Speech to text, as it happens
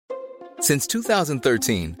Since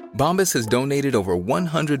 2013, Bombas has donated over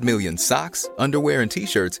 100 million socks, underwear, and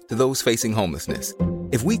T-shirts to those facing homelessness.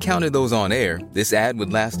 If we counted those on air, this ad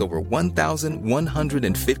would last over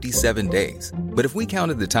 1,157 days. But if we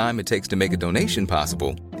counted the time it takes to make a donation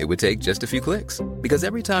possible, it would take just a few clicks. Because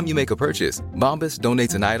every time you make a purchase, Bombas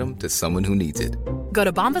donates an item to someone who needs it. Go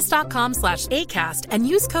to bombas.com/ACAST and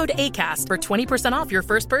use code ACAST for 20% off your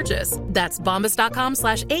first purchase. That's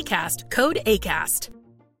bombas.com/ACAST, code ACAST.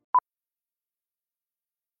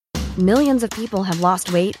 Millions of people have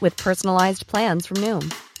lost weight with personalized plans from Noom.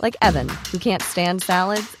 Like Evan, who can't stand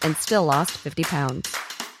salads and still lost 50 pounds.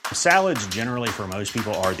 Salads generally for most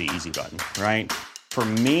people are the easy button, right? For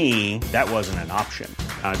me, that wasn't an option.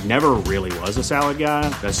 I never really was a salad guy.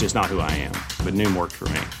 That's just not who I am. But Noom worked for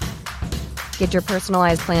me. Get your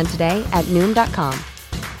personalized plan today at Noom.com.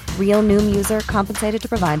 Real Noom user compensated to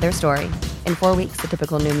provide their story. In 4 weeks, the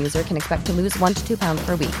typical Noom user can expect to lose 1 to 2 pounds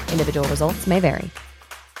per week. Individual results may vary.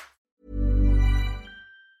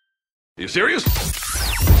 Are you serious?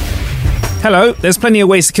 Hello, there's plenty of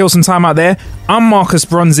ways to kill some time out there. I'm Marcus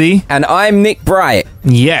Bronzy. And I'm Nick Bright.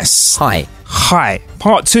 Yes. Hi.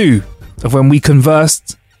 Part 2 of when we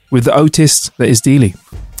conversed with the autist that is Dealey.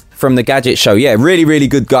 From the Gadget Show. Yeah, really, really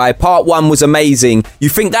good guy. Part 1 was amazing. You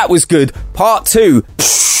think that was good. Part 2,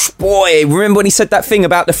 boy, remember when he said that thing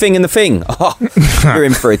about the thing and the thing? Oh, you're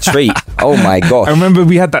in for a treat. Oh my gosh. I remember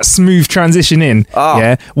we had that smooth transition in. Oh.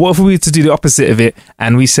 Yeah. What if we were to do the opposite of it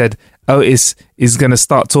and we said, Otis is going to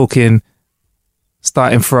start talking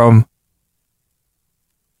starting from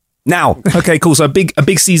now. Okay, cool. So a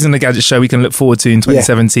big season of the Gadget Show we can look forward to in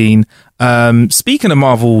 2017. Yeah. Speaking of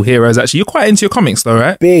Marvel heroes, actually, you're quite into your comics though,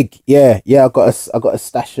 right? Big, yeah. I got a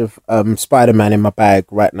stash of Spider-Man in my bag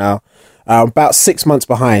right now. About 6 months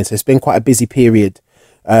behind, so it's been quite a busy period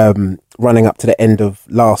running up to the end of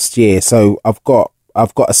last year. So I've got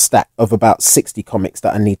a stack of about 60 comics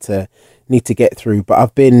that I need to get through. But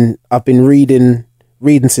I've been reading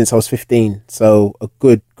since I was 15, so a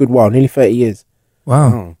good while, nearly 30 years.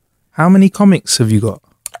 Wow. Oh. How many comics have you got?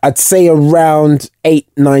 I'd say around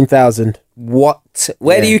 9,000. What?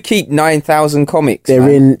 Where do you keep 9,000 comics? They're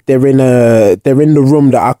in the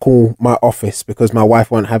room that I call my office because my wife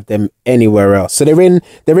won't have them anywhere else. So they're in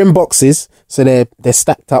boxes, so they're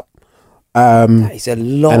stacked up. That is a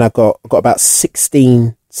lot. And I got about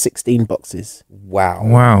 16 boxes.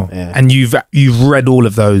 Wow. Yeah. And you've read all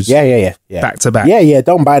of those? Yeah. Back to back. Yeah.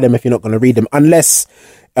 Don't buy them if you're not going to read them unless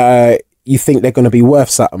you think they're going to be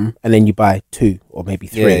worth something, and then you buy 2 or maybe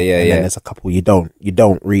 3. And then there's a couple you don't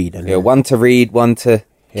read. And one to read, one to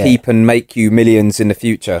keep and make you millions in the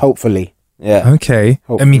future. Hopefully. Yeah. Okay.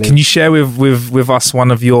 Hopefully. I mean, can you share with us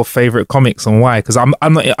one of your favorite comics and why? Because I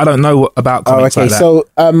don't know about comics like that. So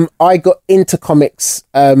I got into comics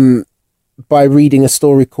by reading a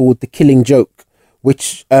story called The Killing Joke,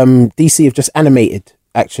 which DC have just animated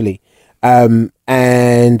actually. And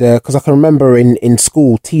because I can remember in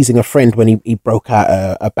school teasing a friend when he broke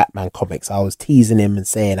out a Batman comics. I was teasing him and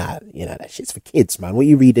saying, that shit's for kids, man. What are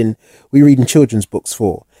you reading children's books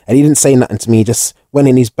for? And he didn't say nothing to me. He just went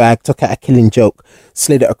in his bag, took out A Killing Joke,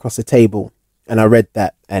 slid it across the table, and I read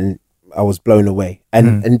that and I was blown away.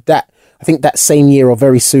 And that, I think that same year or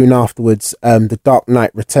very soon afterwards, The Dark Knight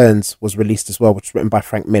Returns was released as well, which was written by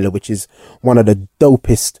Frank Miller, which is one of the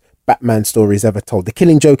dopest Batman stories ever told. The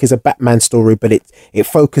Killing Joke is a Batman story, but it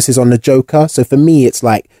focuses on the Joker. So for me, it's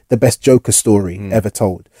like the best Joker story ever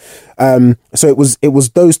told. So it was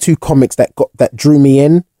those 2 comics that drew me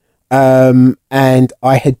in. And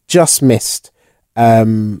I had just missed a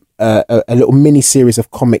little mini series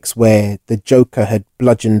of comics where the Joker had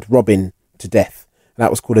bludgeoned Robin to death. And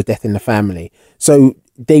that was called A Death in the Family. So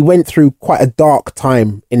they went through quite a dark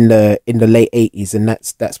time in the late 80s, and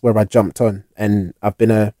that's where I jumped on, and I've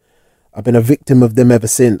been a victim of them ever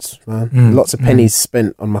since, man. Lots of pennies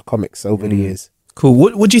spent on my comics over the years. Cool.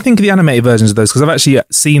 What do you think of the animated versions of those? Because I've actually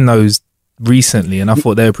seen those recently, and I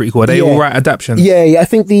thought they were pretty cool. Are they all right adaptations? Yeah. I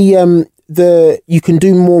think the you can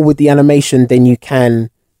do more with the animation than you can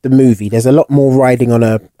the movie. There's a lot more riding on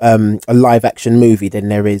a live action movie than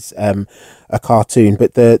there is a cartoon.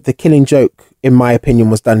 But the Killing Joke, in my opinion,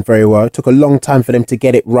 was done very well. It took a long time for them to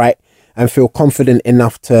get it right and feel confident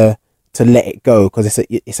enough to let it go, because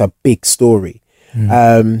it's a big story.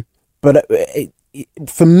 But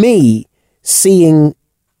for me, seeing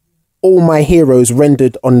all my heroes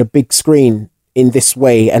rendered on the big screen in this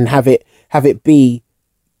way and have it be,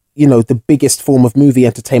 the biggest form of movie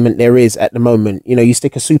entertainment there is at the moment. You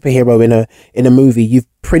stick a superhero in a movie, you've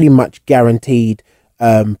pretty much guaranteed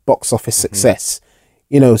box office success.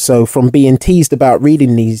 So from being teased about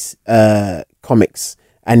reading these comics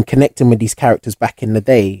and connecting with these characters back in the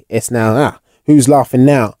day. It's now, who's laughing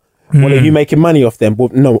now? Well, are you making money off them? Well,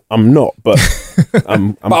 no, I'm not, but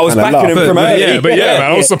I'm but I was backing him from early. Man,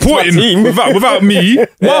 I was supporting without me.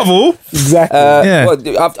 Marvel. Exactly.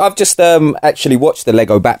 Well, I've just actually watched the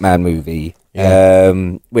Lego Batman movie,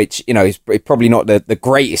 which, you know, is probably not the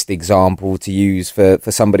greatest example to use for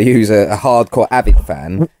somebody who's a hardcore avid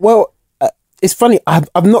fan. Well, it's funny. I've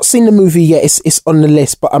not seen the movie yet. It's on the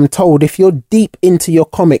list, but I'm told if you're deep into your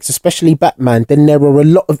comics, especially Batman, then there are a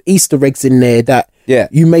lot of Easter eggs in there that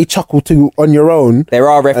you may chuckle to on your own. There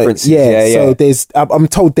are references. So there's. I'm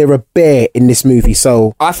told they're a bear in this movie.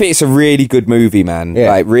 So I think it's a really good movie, man.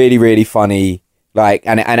 Yeah. Like really, really funny. Like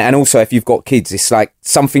and also if you've got kids, it's like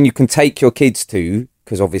something you can take your kids to,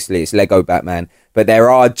 because obviously it's Lego Batman. But there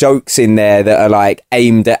are jokes in there that are like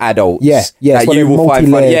aimed at adults. Yeah. That you will find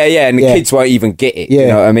funny. And the kids won't even get it. You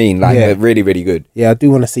know what I mean? Like they're really, really good. Yeah, I do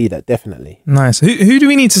want to see that, definitely. Nice. Who do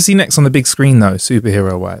we need to see next on the big screen though,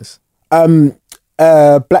 superhero wise?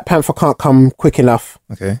 Black Panther can't come quick enough.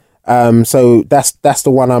 Okay. So that's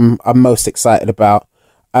the one I'm most excited about.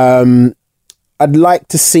 I'd like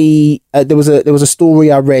to see. There was a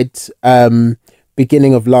story I read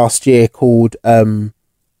beginning of last year called Red,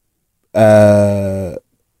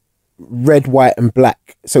 White and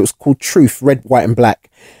Black. So it was called Truth, Red, White and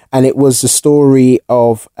Black, and it was the story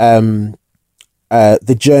of the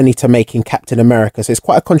journey to making Captain America. So it's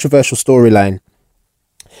quite a controversial storyline.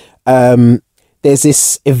 There's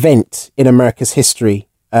this event in America's history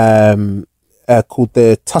called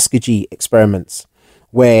the Tuskegee experiments,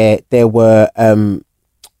 where there were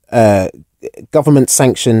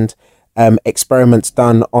government-sanctioned experiments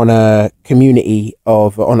done on a community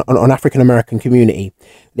on African American community.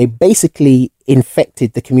 They basically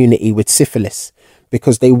infected the community with syphilis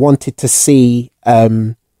because they wanted to see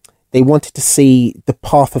the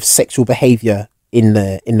path of sexual behavior in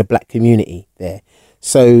the black community there.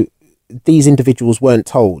 So these individuals weren't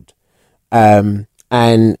told, and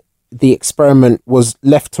the experiment was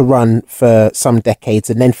left to run for some decades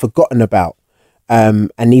and then forgotten about,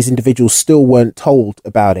 and these individuals still weren't told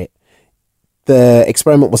about it. The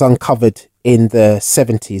experiment was uncovered in the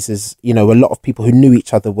 70s, as you know, a lot of people who knew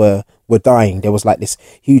each other were dying. There was like this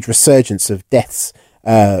huge resurgence of deaths,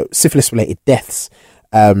 syphilis related deaths,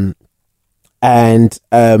 and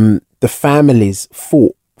the families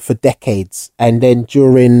fought for decades, and then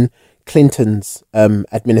during Clinton's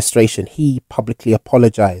administration, he publicly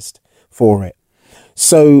apologized for it.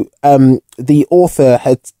 So the author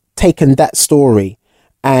had taken that story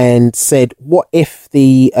and said, what if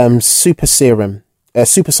the super soldier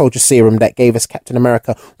serum that gave us Captain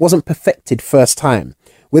America wasn't perfected first time?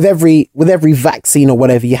 With every vaccine or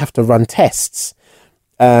whatever, you have to run tests.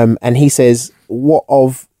 And he says, what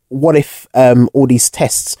if all these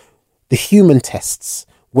tests, the human tests,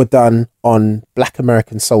 were done on black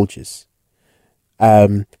American soldiers?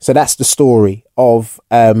 So that's the story of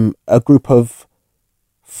a group of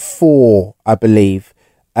 4, I believe,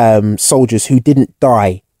 soldiers who didn't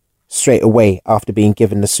die straight away after being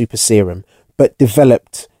given the super serum, but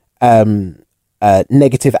developed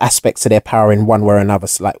negative aspects of their power in one way or another.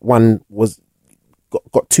 So like one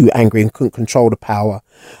got too angry and couldn't control the power.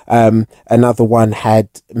 Another one had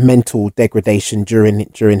mental degradation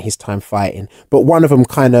during his time fighting, but one of them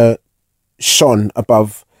kind of shone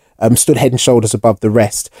above, stood head and shoulders above the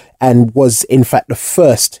rest, and was in fact the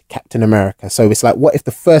first Captain America. So it's like, what if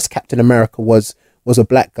the first Captain America was a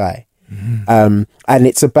black guy? And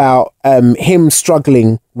it's about him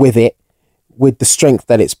struggling with it, with the strength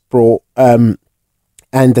that it's brought,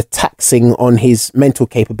 and the taxing on his mental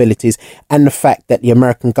capabilities, and the fact that the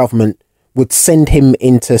American government would send him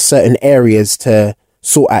into certain areas to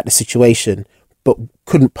sort out the situation, but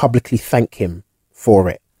couldn't publicly thank him for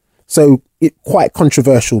it. So quite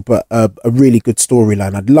controversial, but a really good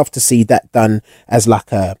storyline. I'd love to see that done as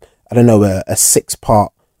like a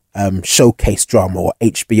 6-part showcase drama or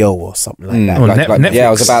HBO or something like that. Netflix. Yeah,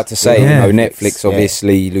 I was about to say, Netflix,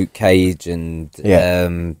 obviously, Luke Cage and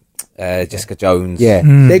Jessica Jones. Yeah,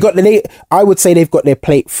 I would say they've got their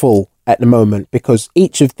plate full at the moment, because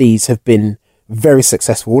each of these have been very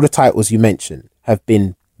successful. All the titles you mentioned have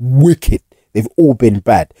been wicked. They've all been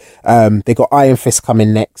bad. They got Iron Fist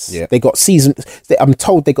coming next. Yeah. I'm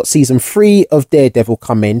told they got season 3 of Daredevil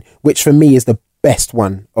coming, which for me is the best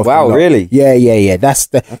one of wow, the lot. Really? Yeah. That's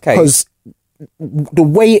because the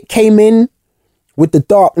way it came in with the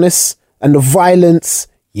darkness and the violence,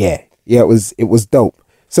 it was dope.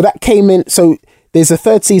 So that came in. So there's a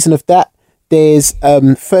 3rd season of that. There's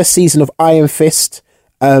 1st season of Iron Fist.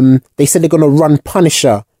 They said they're gonna run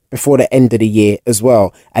Punisher before the end of the year as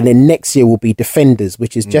well. And then next year will be Defenders,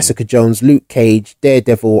 which is Jessica Jones, Luke Cage,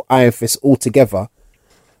 Daredevil, Iron Fist all together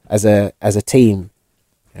as a team.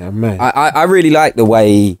 Yeah, man. I really like the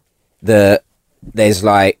way that there's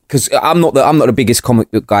like, because I'm not the biggest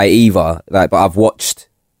comic book guy either. Like, but I've watched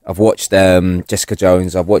Jessica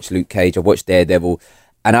Jones, I've watched Luke Cage, I've watched Daredevil,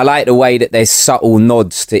 and I like the way that there's subtle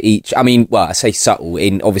nods to each. I mean, well, I say subtle.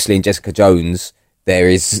 Obviously in Jessica Jones, there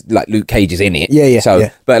is like Luke Cage is in it. Yeah. So,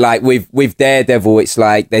 yeah. but like with Daredevil, it's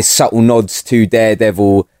like there's subtle nods to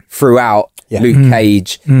Daredevil throughout Luke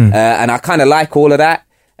Cage, and I kind of like all of that.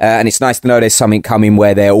 And it's nice to know there's something coming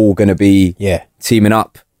where they're all going to be teaming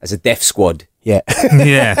up as a death squad. Yeah.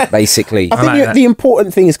 Yeah. Basically. I think the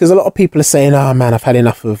important thing is, because a lot of people are saying, oh man, I've had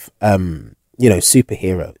enough of,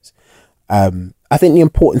 superheroes. I think the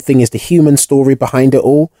important thing is the human story behind it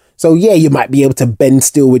all. So yeah, you might be able to bend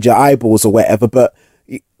steel with your eyeballs or whatever, but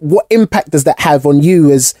what impact does that have on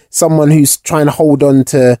you as someone who's trying to hold on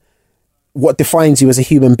to what defines you as a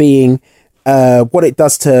human being? What it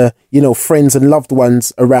does to, friends and loved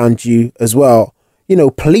ones around you as well.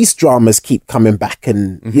 Police dramas keep coming back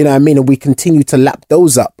and, and we continue to lap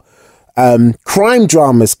those up. Crime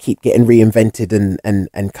dramas keep getting reinvented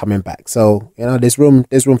and coming back. So, there's room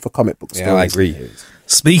for comic book stories. Yeah, I agree.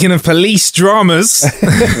 Speaking of police dramas, look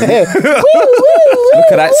at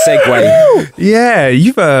that segue. Yeah,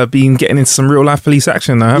 you've been getting into some real life police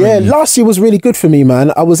action now, haven't you? Last year was really good for me,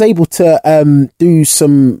 man. I was able to do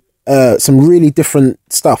some really different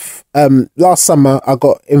stuff. Last summer, I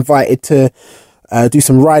got invited to do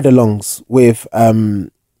some ride-alongs with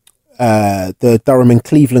the Durham and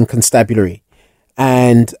Cleveland Constabulary,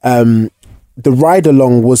 and the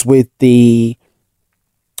ride-along was with the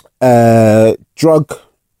drug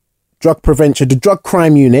prevention, the drug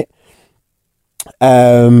crime unit,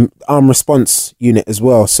 armed response unit as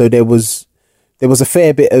well. So there was a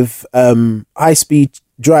fair bit of high-speed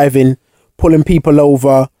driving, pulling people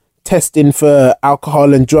over, testing for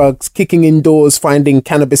alcohol and drugs, kicking indoors, finding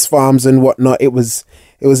cannabis farms and whatnot. It was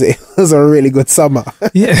a really good summer.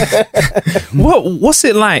 Yeah. What's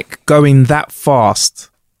it like going that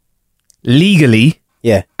fast legally?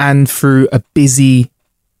 Yeah. And through a busy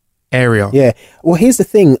area? Yeah. Well, here's the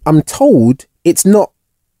thing. I'm told it's not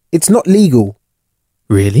legal.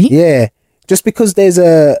 Really? Yeah. Just because there's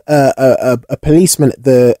a policeman at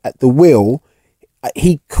the wheel,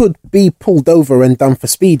 he could be pulled over and done for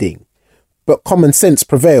speeding, but common sense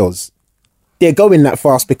prevails. They're going that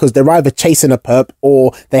fast because they're either chasing a perp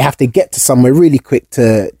or they have to get to somewhere really quick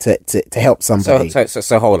to help somebody.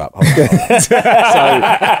 So hold up.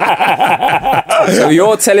 So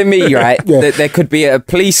you're telling me, right, that there could be a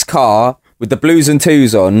police car with the blues and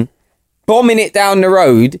twos on, bombing it down the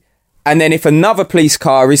road, and then if another police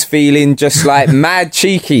car is feeling just like mad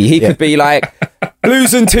cheeky, he could be like,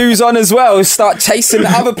 blues and twos on as well, start chasing the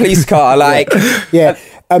other police car. Like,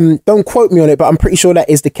 don't quote me on it, but I'm pretty sure that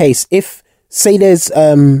is the case. If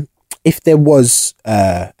there was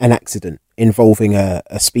an accident involving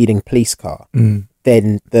a speeding police car,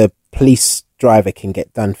 then the police driver can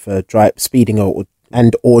get done for speeding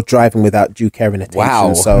or driving without due care and attention.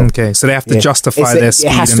 Wow. So they have to justify their speed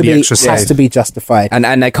and be extra safe. It has to be justified.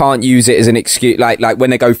 And they can't use it as an excuse. Like when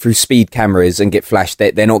they go through speed cameras and get flashed,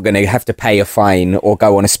 they're not going to have to pay a fine or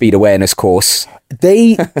go on a speed awareness course.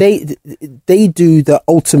 They do the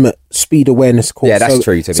ultimate speed awareness course. Yeah, that's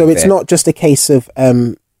true. So it's not just a case of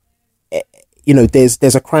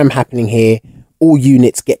there's a crime happening here. All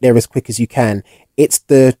units get there as quick as you can. It's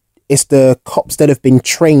the cops that have been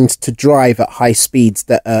trained to drive at high speeds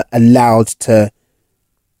that are allowed to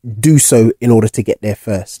do so in order to get there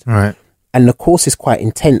first. Right. And the course is quite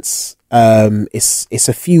intense. It's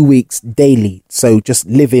a few weeks daily. So just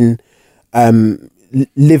living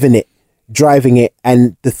it, driving it.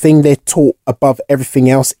 And the thing they're taught above everything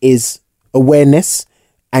else is awareness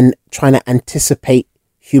and trying to anticipate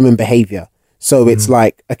human behavior. So it's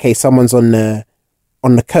like, okay, someone's on the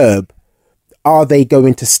curb. Are they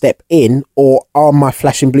going to step in, or are my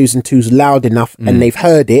flashing blues and twos loud enough and they've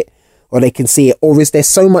heard it, or they can see it, or is there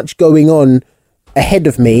so much going on ahead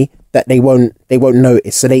of me that they won't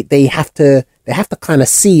notice? So they have to kind of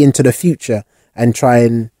see into the future and try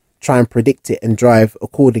and predict it and drive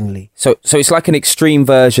accordingly. So it's like an extreme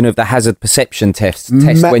version of the hazard perception test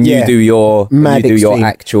when you do your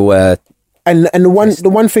actual. And the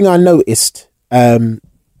one thing I noticed.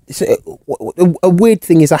 A weird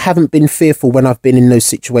thing is I haven't been fearful when I've been in those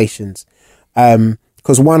situations,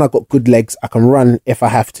 because one, I've got good legs, I can run if I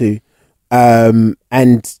have to, and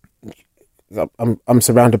I'm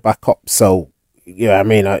surrounded by cops, so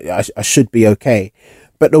I should be okay.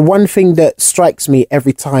 But the one thing that strikes me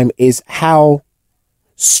every time is how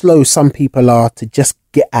slow some people are to just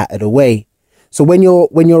get out of the way. So when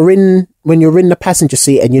you're in the passenger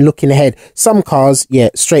seat and you're looking ahead, some cars,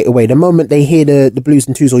 straight away, the moment they hear the blues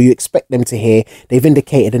and twos, or you expect them to hear, they've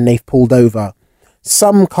indicated and they've pulled over.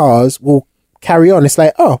 Some cars will carry on. It's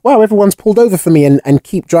like, oh wow, everyone's pulled over for me, and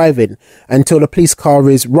keep driving until the police car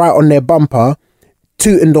is right on their bumper,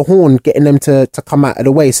 tooting the horn, getting them to come out of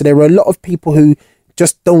the way. So there are a lot of people who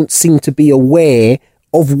just don't seem to be aware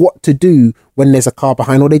of what to do when there's a car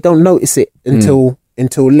behind, or they don't notice it until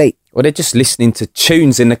late. Or they're just listening to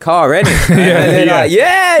tunes in the car, innit?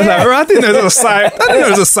 I didn't know there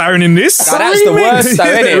was a siren in this. God, that's the worst though,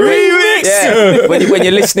 isn't it? Remix. Yeah. When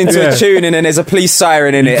you're listening to a tune and then there's a police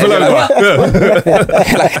siren in it.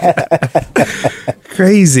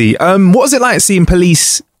 Crazy. What was it like seeing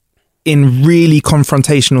police in really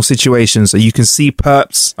confrontational situations? So you can see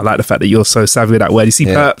perps. I like the fact that you're so savvy with that word. You see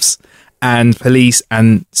perps and police,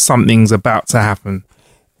 and something's about to happen.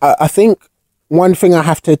 I think one thing I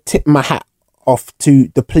have to tip my hat off to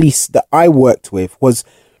the police that I worked with was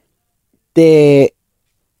their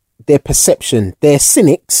perception. They're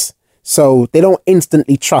cynics, so they don't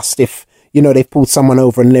instantly trust if, they've pulled someone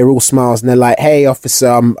over and they're all smiles and they're like, hey officer,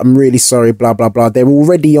 I'm really sorry, blah blah blah. They're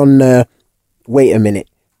already on the wait a minute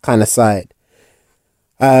kind of side.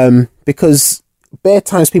 Because bare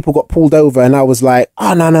times people got pulled over and I was like,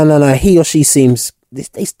 oh no, he or she seems,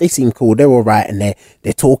 they seem cool, they're all right, and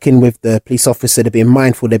they're talking with the police officer, they're being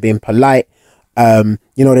mindful, they're being polite, they're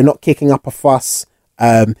not kicking up a fuss,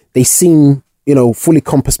 they seem, fully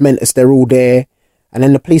compass mentis, they're all there, and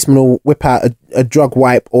then the policeman will whip out a drug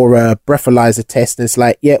wipe or a breathalyzer test, and it's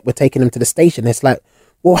like, yeah, we're taking them to the station. It's like,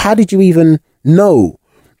 well, how did you even know?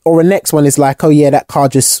 Or the next one is like, oh yeah, that car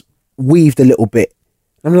just weaved a little bit.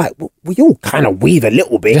 I'm like, well, we all kind of weave a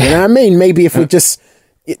little bit, you know what I mean? Maybe if we're just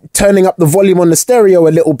turning up the volume on the stereo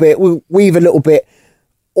a little bit, we weave a little bit.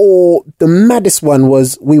 Or the maddest one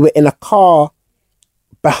was, we were in a car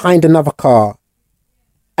behind another car,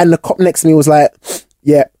 and the cop next to me was like,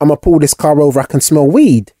 yeah, I'm gonna pull this car over, I can smell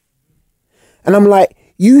weed. And I'm like,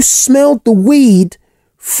 you smelled the weed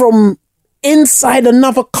from inside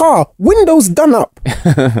another car, windows done up.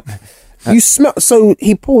 You smell. So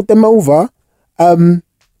he pulled them over.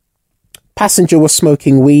 Passenger was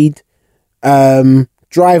smoking weed.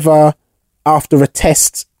 Driver, after a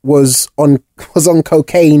test, was on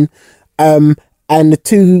cocaine, and the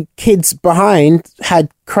two kids behind had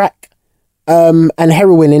crack and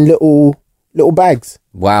heroin in little bags.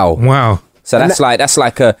 Wow. So that's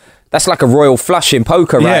like a royal flush in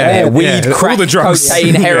poker, right there. Weed, crack,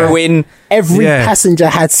 cocaine, heroin. Every passenger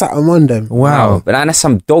had something on them. Wow. But that's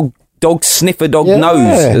some dog sniffer dog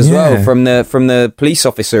nose as well from the police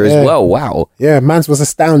officer as well. Wow. Yeah, mans was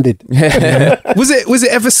astounded. Was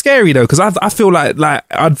it ever scary though? Because I feel like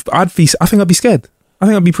I think I'd be scared. I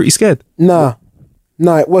think I'd be pretty scared. No,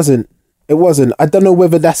 it wasn't. I don't know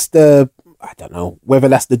whether that's the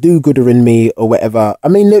do-gooder in me or whatever. I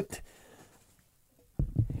mean,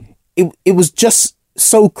 it was just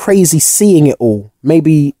so crazy seeing it all.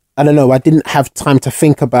 Maybe, I don't know, I didn't have time to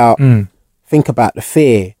think about the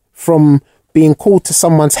fear. From being called to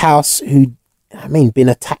someone's house who, been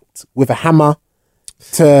attacked with a hammer,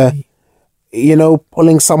 to,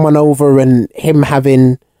 pulling someone over and him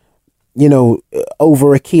having,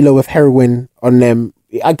 over a kilo of heroin on them.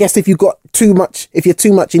 I guess if you're too much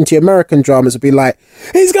into American dramas, it'd be like,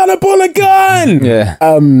 he's gonna pull a gun. Yeah.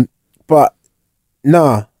 But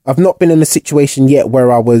nah, I've not been in a situation yet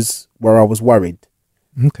where I was worried.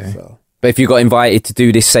 Okay. So. But if you got invited to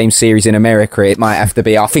do this same series in America, it might have to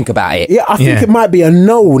be, I'll think about it. Yeah, I think it might be a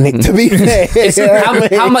no, Nick, to be fair.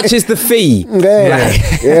 How much is the fee? Yeah.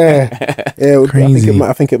 Crazy.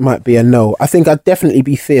 I think it might be a no. I think I'd definitely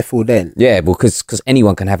be fearful then. Yeah, well, because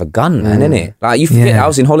anyone can have a gun, man, innit? Like, you forget, I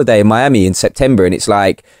was in holiday in Miami in September, and it's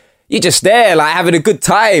like, you're just there, like, having a good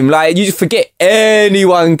time. Like, you just forget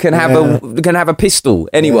anyone can have a pistol.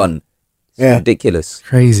 Anyone. Yeah. It's ridiculous.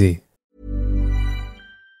 Crazy.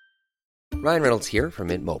 Ryan Reynolds here from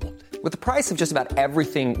Mint Mobile. With the price of just about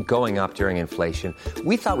everything going up during inflation,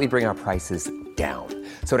 we thought we'd bring our prices down.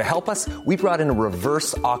 So to help us, we brought in a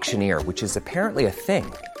reverse auctioneer, which is apparently a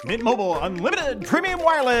thing. Mint Mobile Unlimited Premium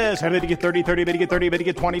Wireless. How to get 30, 30, how to get 30, how to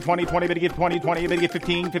get 20, 20, 20, how to get 20, 20, how to get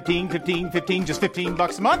 15, 15, 15, 15, just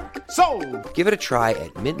 $15 a month? Sold! Give it a try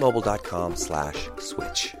at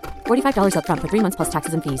mintmobile.com/switch. $45 up front for 3 months plus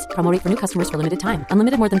taxes and fees. Promo rate for new customers for limited time.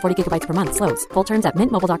 Unlimited more than 40 gigabytes per month. Slows full terms at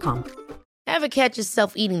mintmobile.com. Ever catch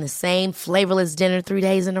yourself eating the same flavorless dinner 3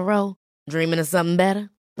 days in a row? Dreaming of something better?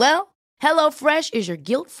 Well, HelloFresh is your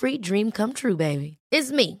guilt-free dream come true, baby.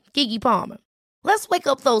 It's me, Keke Palmer. Let's wake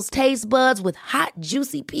up those taste buds with hot,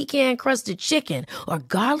 juicy pecan-crusted chicken or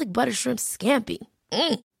garlic butter shrimp scampi.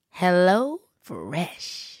 Hello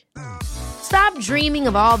Fresh. Stop dreaming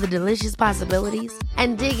of all the delicious possibilities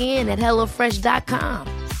and dig in at HelloFresh.com.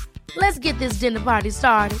 Let's get this dinner party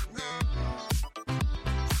started.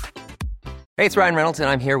 Hey, it's Ryan Reynolds, and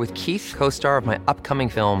I'm here with Keith, co-star of my upcoming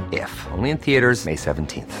film, If, only in theaters May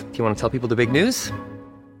 17th. Do you want to tell people the big news?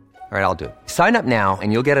 All right, I'll do it. Sign up now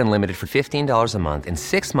and you'll get unlimited for $15 a month and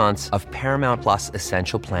 6 months of Paramount Plus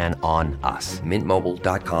Essential Plan on us.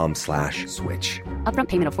 MintMobile.com/switch. Upfront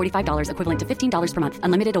payment of $45 equivalent to $15 per month.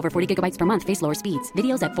 Unlimited over 40 gigabytes per month. Face lower speeds.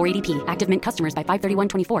 Videos at 480p. Active Mint customers by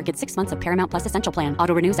 531.24 get 6 months of Paramount Plus Essential Plan.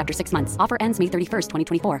 Auto renews after 6 months. Offer ends May 31st,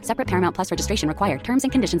 2024. Separate Paramount Plus registration required. Terms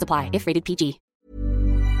and conditions apply if rated PG.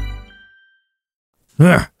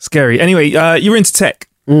 Scary. Anyway, you're into tech,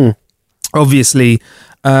 obviously.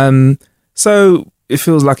 So it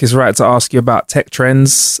feels like it's right to ask you about tech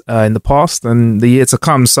trends in the past and the year to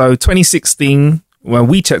come. So 2016, well,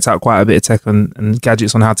 we checked out quite a bit of tech and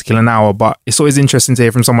gadgets on How to Kill an Hour, but it's always interesting to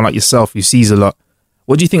hear from someone like yourself who sees a lot.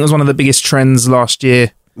 What do you think was one of the biggest trends last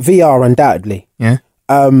year? VR, undoubtedly. Yeah.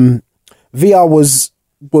 VR was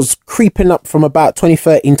creeping up from about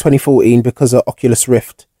 2013, 2014 because of Oculus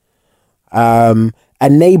Rift. And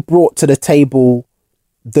they brought to the table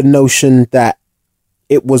the notion that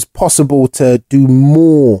it was possible to do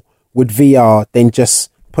more with VR than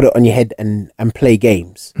just put it on your head and play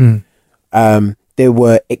games. There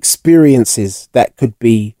were experiences that could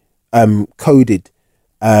be coded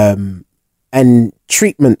and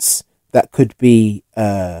treatments that could be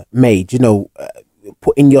made,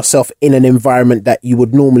 putting yourself in an environment that you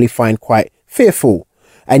would normally find quite fearful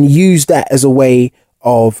and use that as a way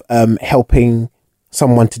of helping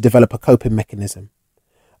someone to develop a coping mechanism.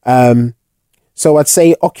 So I'd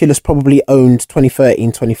say Oculus probably owned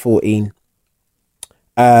 2013, 2014.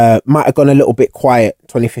 Might have gone a little bit quiet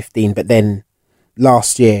 2015, but then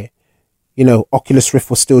last year, Oculus Rift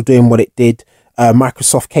was still doing what it did.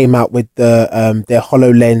 Microsoft came out with their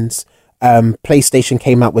HoloLens. PlayStation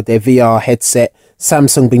came out with their VR headset.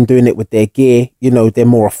 Samsung been doing it with their Gear, their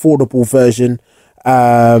more affordable version.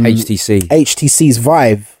 HTC's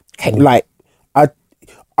Vive.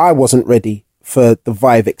 I wasn't ready for the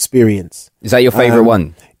Vive experience. Is that your favorite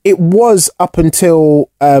one? It was up until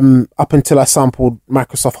I sampled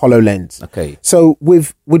Microsoft HoloLens. Okay. So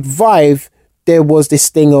with Vive, there was this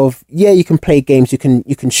thing of, you can play games, you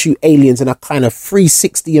can shoot aliens in a kind of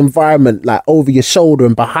 360 environment, like over your shoulder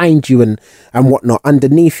and behind you and whatnot,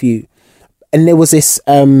 underneath you. And there was this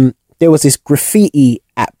graffiti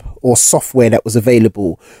app or software that was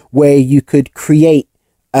available where you could create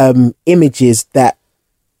images that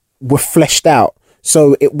were fleshed out.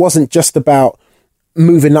 So it wasn't just about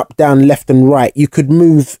moving up, down, left and right. You could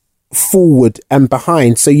move forward and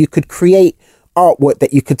behind. So you could create artwork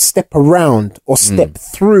that you could step around or step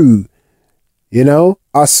through. I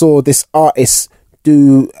saw this artist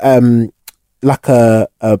do like a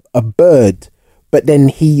bird, but then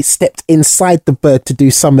he stepped inside the bird to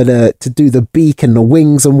do the beak and the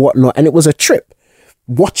wings and whatnot. And it was a trip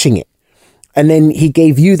watching it. And then he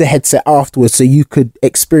gave you the headset afterwards so you could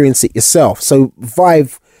experience it yourself. So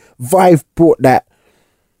Vive brought that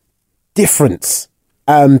difference.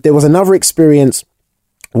 There was another experience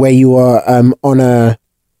where you were on a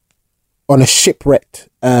shipwrecked,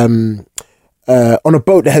 on a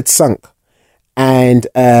boat that had sunk, and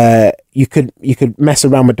you could mess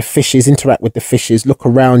around with the fishes, interact with the fishes, look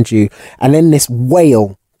around you, and then this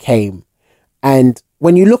whale came. And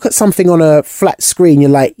when you look at something on a flat screen,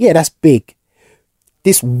 you're like, yeah, that's big.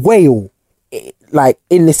 This whale, like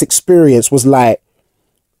in this experience, was like,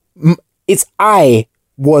 its eye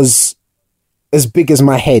was as big as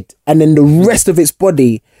my head, and then the rest of its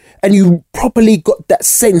body, and you properly got that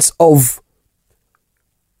sense of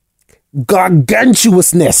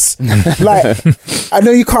gargantuousness. Like, I know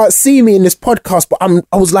you can't see me in this podcast, but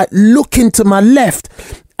I was like looking to my left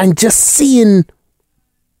and just seeing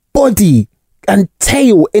body and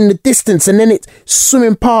tail in the distance, and then it's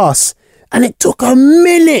swimming past. And it took a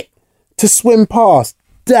minute to swim past.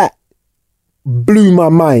 That blew my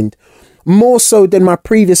mind. More so than my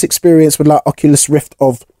previous experience with like Oculus Rift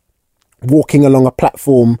of walking along a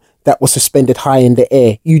platform that was suspended high in the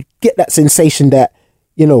air. You get that sensation that,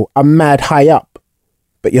 I'm mad high up,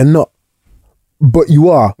 but you're not. But you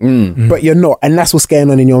are. But you're not. And that's what's going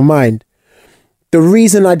on in your mind. The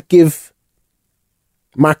reason I'd give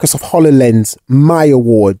Microsoft HoloLens my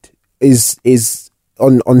award is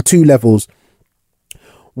on two levels.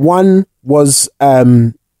 One was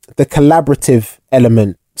the collaborative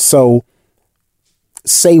element. So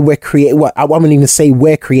say we're creating, I won't even say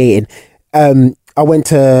we're creating. I went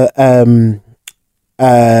to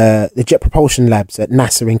the Jet Propulsion Labs at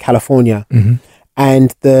NASA in California,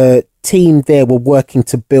 and the team there were working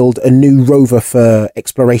to build a new rover for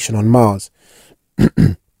exploration on Mars.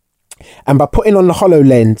 And by putting on the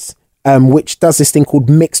HoloLens, which does this thing called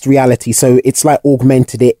mixed reality, so it's like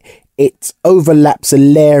augmented, it overlaps a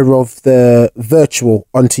layer of the virtual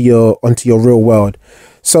onto your real world.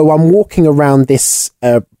 So I'm walking around this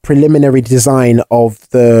preliminary design of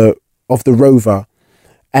the rover,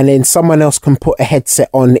 and then someone else can put a headset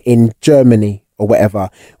on in Germany or whatever.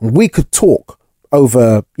 We could talk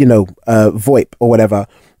over, VoIP or whatever.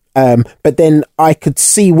 But then I could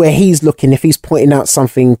see where he's looking if he's pointing out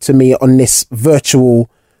something to me on this virtual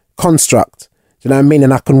construct. Do you know what I mean?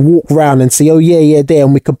 And I can walk around and see, oh yeah, there.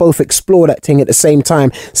 And we could both explore that thing at the same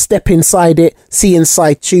time, step inside it, see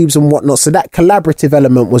inside tubes and whatnot. So that collaborative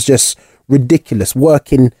element was just ridiculous,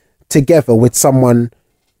 working together with someone,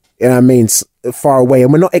 far away.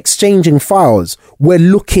 And we're not exchanging files. We're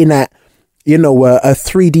looking at, a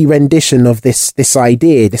 3D rendition of this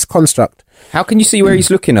idea, this construct. How can you see where he's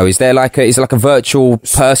looking though? Is there like a virtual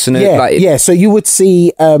person? Yeah. So you would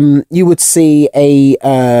see an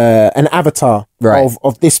avatar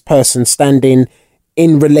of this person standing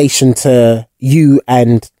in relation to you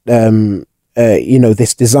and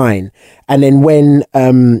this design. And then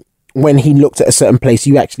when he looked at a certain place,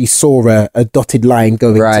 you actually saw a dotted line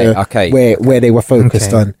going to where they were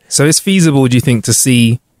focused on. So it's feasible, do you think, to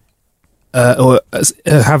see or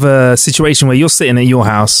have a situation where you're sitting at your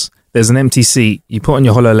house, there's an empty seat, you put on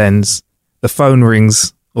your HoloLens, the phone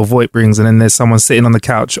rings or VoIP rings, and then there's someone sitting on the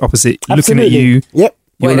couch opposite looking at you. Yep.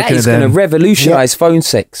 Well, that is going to revolutionise phone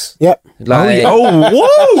sex. Yep.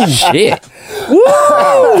 Whoa! Shit. Woo!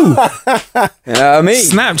 You know what I mean?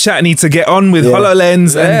 Snapchat need to get on with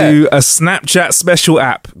HoloLens and do a Snapchat special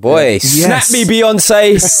app. Boy, snap me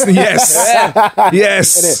Beyonce.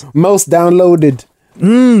 Yes. Most downloaded.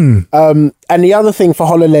 And the other thing for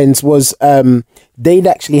HoloLens was they'd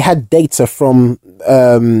actually had data from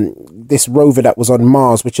this rover that was on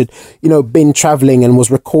Mars, which had been traveling and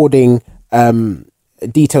was recording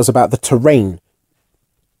details about the terrain.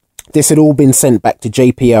 This had all been sent back to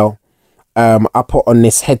JPL. I put on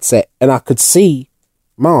this headset and I could see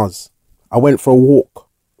Mars. I went for a walk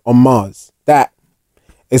on Mars. That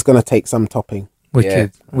is going to take some topping.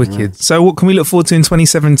 Wicked. So what can we look forward to in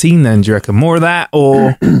 2017 then, do you reckon? More of that,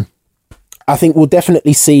 or? I think we'll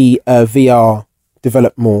definitely see VR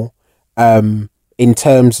develop more in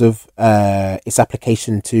terms of its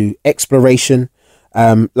application to exploration.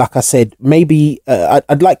 Like I said, maybe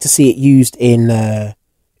I'd like to see it used in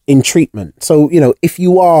treatment. So, if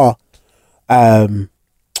you are,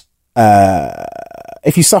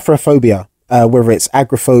 if you suffer a phobia, whether it's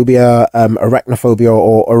agoraphobia, arachnophobia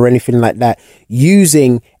or anything like that,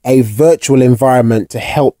 using a virtual environment to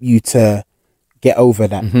help you to get over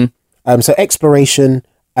that. So exploration,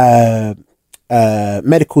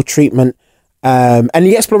 medical treatment, and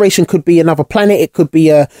the exploration could be another planet. It could be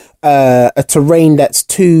a terrain that's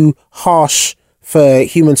too harsh for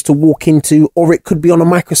humans to walk into, or it could be on a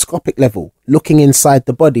microscopic level, looking inside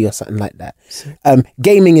the body or something like that.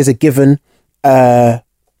 Gaming is a given.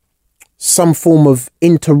 Some form of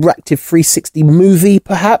interactive 360 movie,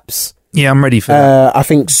 perhaps. Yeah, I'm ready for that. I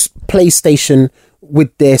think PlayStation,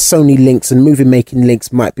 with their Sony links and movie making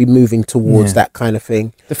links, might be moving towards that kind of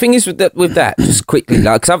thing. The thing is with that, just quickly,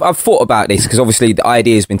 because I've thought about this, because obviously the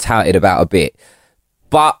idea has been touted about a bit,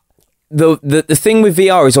 but the thing with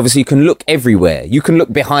VR is obviously you can look everywhere. You can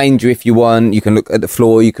look behind you if you want. You can look at the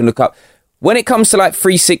floor. You can look up. When it comes to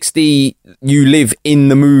 360, you live in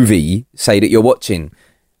the movie, say that you're watching.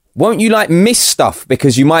 Won't you miss stuff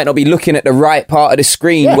because you might not be looking at the right part of the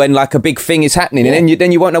screen when a big thing is happening, and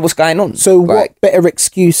then you won't know what's going on. So what better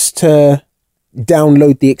excuse to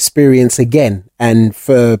download the experience again, and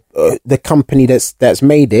for the company that's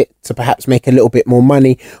made it to perhaps make a little bit more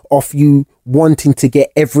money off you wanting to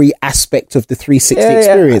get every aspect of the 360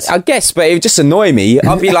 experience. I guess, but it would just annoy me.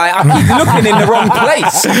 I'd be like, I keep looking in the wrong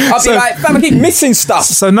place. I'd be like, fam, I keep missing stuff.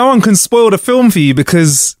 So no one can spoil the film for you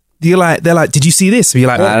because they're like, did you see this? And you're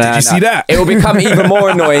like, did you see that? It will become even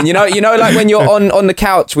more annoying. You know, like when you're on the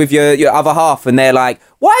couch with your other half and they're like,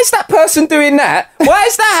 why is that person doing that? Why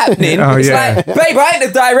is that happening? Like, babe, I ain't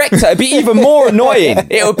the director. It'd be even more annoying.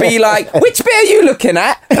 It'll be like, which bit are you looking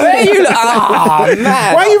at? Where are you man.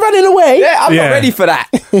 Why are you running away? Yeah, I'm not ready for that.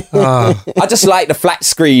 I just like the flat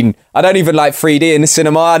screen. I don't even like 3D in the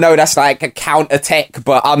cinema. I know that's like a counter tech,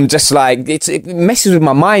 but I'm just like, it messes with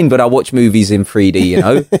my mind when I watch movies in 3D, you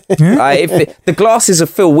know? If the glasses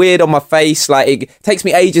feel weird on my face, it takes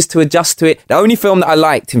me ages to adjust to it. The only film that I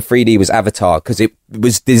liked in 3D was Avatar, because it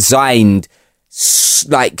was designed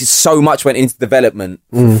like so much went into development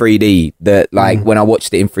for 3D that like when I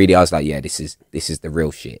watched it in 3D, I was like, yeah, this is the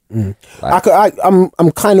real shit. Like,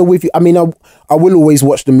 I'm kind of with you. I mean, I will always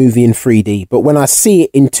watch the movie in 3D, but when I see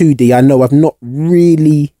it in 2D, I know I've not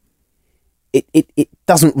really. It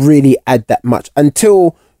doesn't really add that much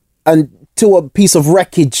until a piece of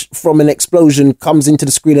wreckage from an explosion comes into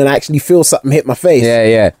the screen and I actually feel something hit my face.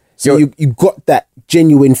 Yeah. So you got that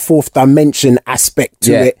genuine fourth dimension aspect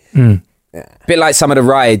to it. A bit like some of the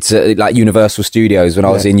rides at like Universal Studios when I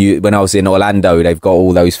was in Orlando. They've got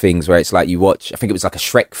all those things where it's like you watch. I think it was like a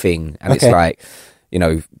Shrek thing, and it's like, you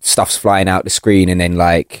know, stuff's flying out the screen, and then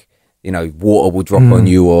like, you know, water will drop on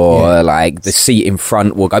you, or like the seat in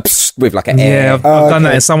front will go with like an air. Yeah, I've done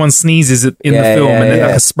that. And someone sneezes in the film, and then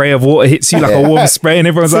like a spray of water hits you like a warm spray, and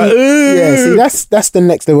everyone's like, "Ugh." Yeah, see, that's the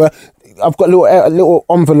next level. I've got a little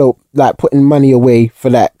envelope, like putting money away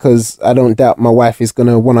for that, because I don't doubt my wife is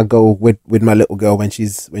gonna want to go with my little girl when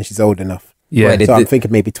she's old enough. Yeah, so I'm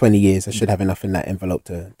thinking maybe 20 years. I should have enough in that envelope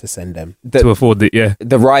to send them to afford it. Yeah,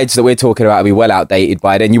 the rides that we're talking about will be well outdated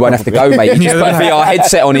by then. You won't have to go, mate. You just put a VR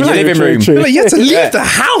headset on in your living room. Like, you have to leave the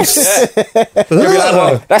house. You'll be like,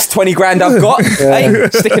 well, that's 20 grand I've got. Hey,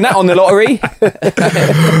 sticking that on the lottery.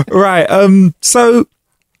 Right. So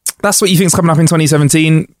that's what you think's coming up in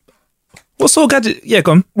 2017. What sort of gadget? Yeah,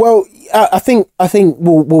 go on. Well, I think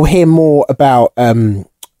we'll hear more about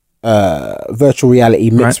virtual reality,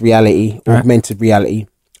 mixed reality, augmented reality.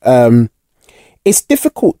 It's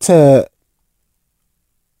difficult to.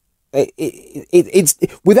 It's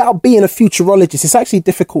without being a futurologist, it's actually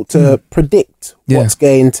difficult to predict what's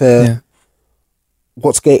going to.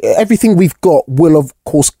 Everything we've got will of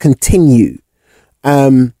course continue,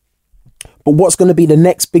 but what's going to be the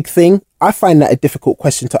next big thing? I find that a difficult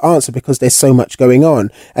question to answer because there's so much going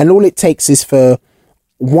on, and all it takes is for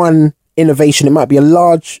one innovation. It might be a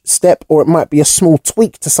large step, or it might be a small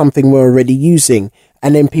tweak to something we're already using,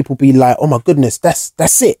 and then people be like, "Oh my goodness,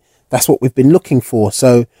 that's it. That's what we've been looking for."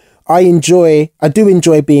 So I do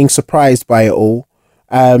enjoy being surprised by it all.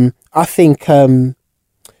 I think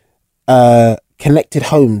connected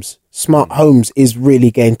homes, smart homes, is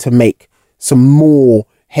really going to make some more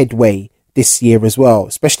headway this year as well,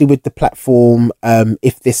 especially with the platform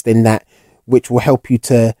If This Then That, which will help you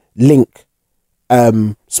to link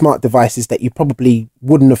smart devices that you probably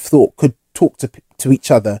wouldn't have thought could talk to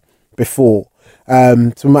each other before.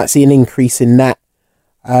 So we might see an increase in that.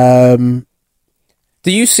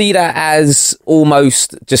 Do you see that as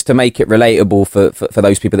almost, just to make it relatable for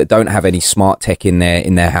those people that don't have any smart tech in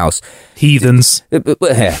their house, heathens?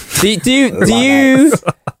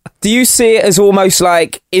 Do you see it as almost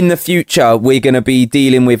like in the future we're going to be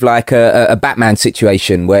dealing with like a Batman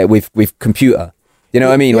situation where with computer? You know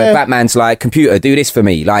what I mean? Where Batman's like, computer, do this for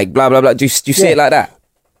me, like blah blah blah. Do you see it like that?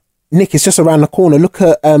 Nick, it's just around the corner. Look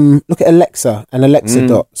at Alexa and Alexa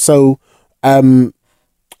Dot. So I've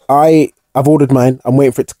ordered mine. I'm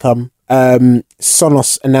waiting for it to come.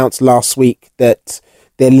 Sonos announced last week that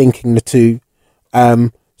they're linking the two.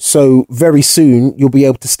 So very soon you'll be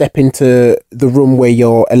able to step into the room where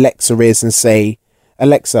your Alexa is and say,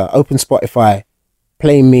 "Alexa, open Spotify,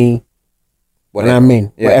 play me," whatever.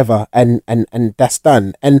 Whatever, and that's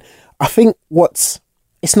done. And I think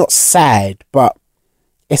it's not sad, but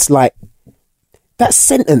it's like that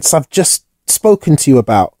sentence I've just spoken to you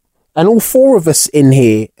about, and all four of us in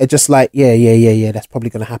here are just like, yeah, that's probably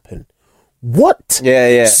going to happen. What?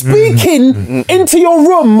 Yeah. Speaking into your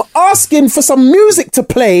room, asking for some music to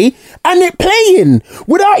play, and it playing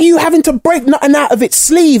without you having to break nothing out of its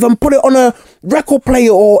sleeve and put it on a record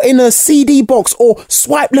player or in a CD box or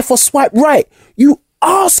swipe left or swipe right. You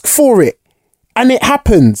ask for it, and it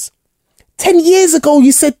happens. 10 years ago,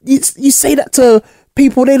 you say that to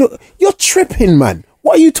people. They look, you're tripping, man.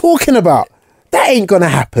 What are you talking about? That ain't gonna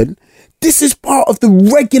happen. This is part of the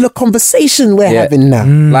regular conversation we're having now.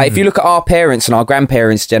 Like, if you look at our parents and our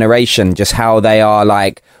grandparents' generation, just how they are,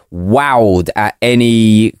 like, wowed at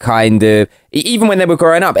any kind of, even when they were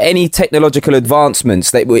growing up, any technological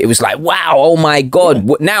advancements, it was like, wow, oh my God.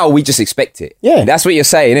 Yeah. Now we just expect it. Yeah. That's what you're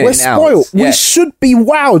saying, isn't it? We're spoiled. We should be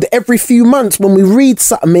wowed every few months when we read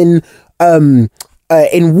something in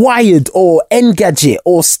Wired or Engadget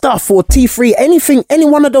or Stuff or T3, anything, any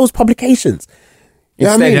one of those publications. You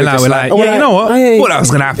know what I mean? We're like, you know what? What that was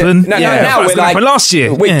going to happen? Now we're like, last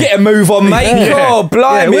year. We get a move on, mate. Oh,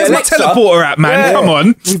 blimey. Where's my teleporter at, man? Come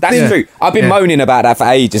on. That's true. I've been moaning about that for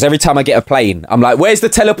ages. Every time I get a plane, I'm like, where's the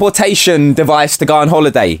teleportation device to go on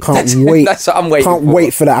holiday? Can't wait. That's what I'm waiting for. Can't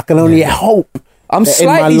wait for that. I can only hope. I'm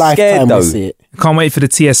slightly scared, though. Can't wait for the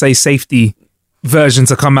TSA safety version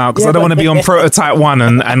to come out because I don't want to be on prototype 1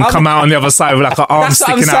 and come out on the other side with like an arm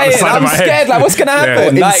sticking out the side of my head. I'm scared. Like, what's going to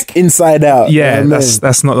happen? Yeah. Like inside out. Yeah,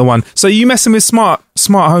 that's not the one. So you messing with smart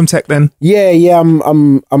home tech then? Yeah.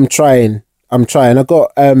 I'm trying. I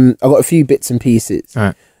got a few bits and pieces. All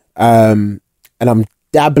right. And I'm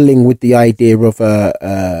dabbling with the idea of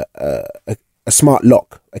a smart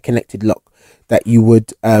lock, a connected lock that you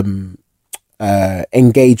would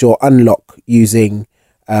engage or unlock using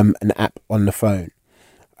an app on the phone.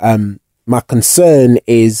 My concern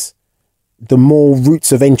is the more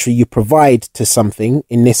routes of entry you provide to something,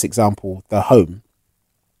 in this example, the home,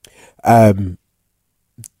 the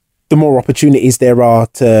more opportunities there are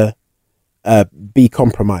to be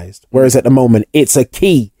compromised. Whereas at the moment, it's a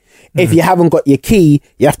key. If you haven't got your key,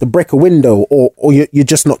 you have to break a window or you're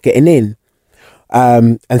just not getting in.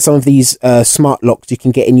 And some of these smart locks you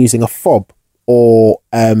can get in using a fob or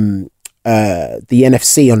the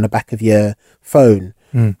NFC on the back of your phone,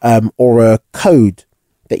 or a code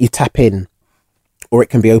that you tap in, or it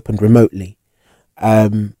can be opened remotely.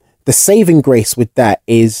 The saving grace with that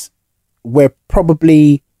is we're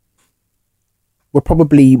probably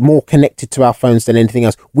more connected to our phones than anything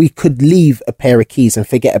else. We could leave a pair of keys and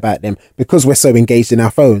forget about them because we're so engaged in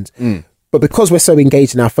our phones. But because we're so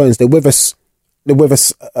engaged in our phones, they're with us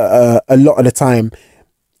a lot of the time.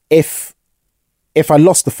 If I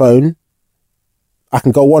lost the phone, I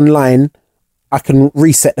can go online, I can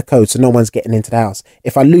reset the code so no one's getting into the house.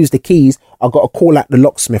 If I lose the keys, I've got to call out the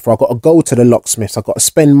locksmith, or I've got to go to the locksmith, I've got to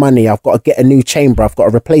spend money, I've got to get a new chamber, I've got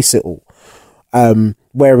to replace it all.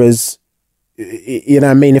 Whereas, you know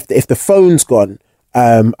what I mean, if the phone's gone,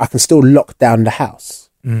 I can still lock down the house.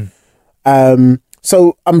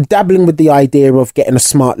 So I'm dabbling with the idea of getting a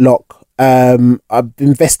smart lock. I've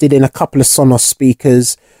invested in a couple of Sonos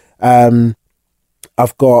speakers.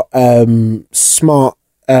 I've got smart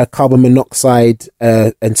carbon monoxide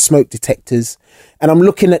and smoke detectors, and I'm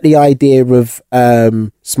looking at the idea of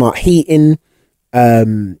smart heating,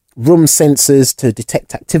 room sensors to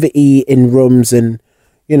detect activity in rooms, and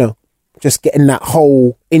just getting that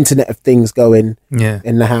whole Internet of Things going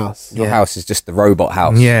in the house. Your house is just the robot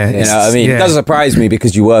house. Yeah. You know what I mean? It doesn't surprise me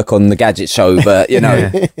because you work on the Gadget Show, but,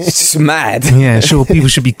 it's just mad. Yeah, sure. People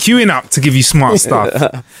should be queuing up to give you smart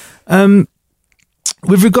stuff.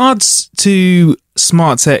 With regards to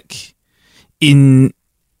smart tech in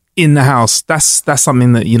the house, that's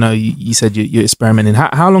something that, you said you're experimenting.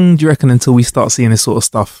 How long do you reckon until we start seeing this sort of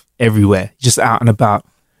stuff everywhere, just out and about?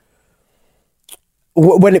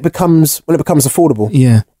 When it becomes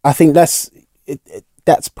affordable, I think that's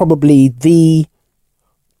probably the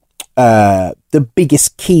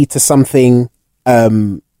biggest key to something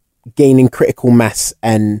gaining critical mass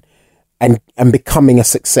and becoming a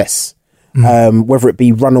success, whether it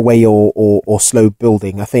be runaway or slow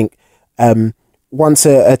building. I think once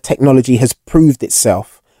a technology has proved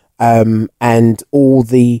itself, and all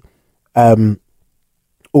the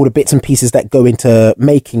bits and pieces that go into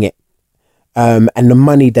making it, and the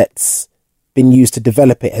money that's been used to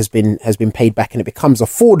develop it has been paid back, and it becomes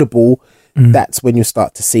affordable, that's when you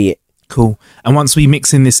start to see it. Cool. And once we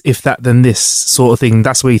mix in this if that then this sort of thing,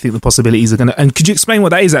 that's where you think the possibilities are going to... And could you explain what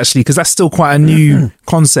that is actually? Because that's still quite a new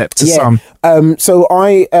concept to some. So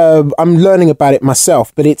I'm learning about it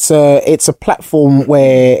myself, but it's a platform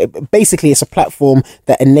where basically it's a platform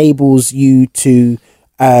that enables you to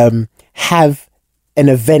have an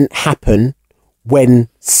event happen when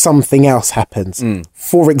something else happens.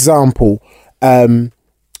 For example, I've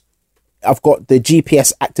got the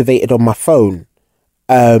GPS activated on my phone,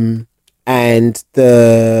 and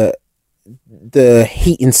the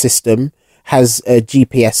heating system has a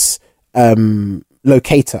GPS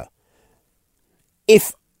locator.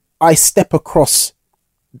 If I step across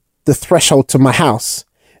the threshold to my house,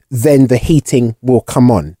 then the heating will come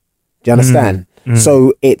on. Do you understand?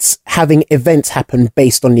 So it's having events happen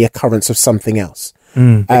based on the occurrence of something else.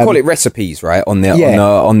 They call it recipes, right? On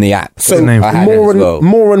the app. So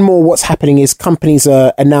more and more what's happening is companies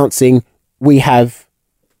are announcing we have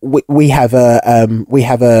an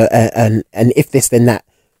if this then that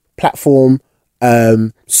platform.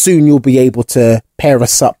 Soon you'll be able to pair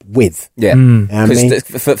us up with. Because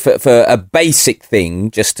for a basic thing,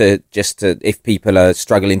 just to if people are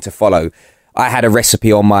struggling to follow, I had a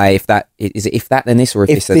recipe on my if that then this, or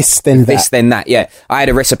if this then that. Yeah, I had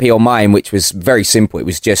a recipe on mine which was very simple. It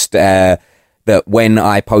was just that when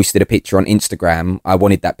I posted a picture on Instagram, I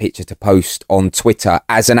wanted that picture to post on Twitter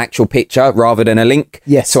as an actual picture rather than a link.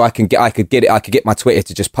 Yes. So I could get my Twitter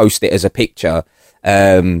to just post it as a picture,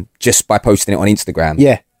 just by posting it on Instagram.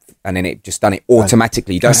 Yeah. and then it just done it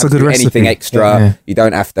automatically. You don't That's have a to do good anything recipe. extra. Yeah. You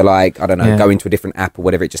don't have to like, I don't know, Yeah. go into a different app or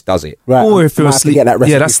whatever. It just does it. Right. Or if I you're might have to asleep, get that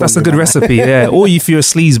recipe that's from a you, good man. recipe. Yeah. Or if you're a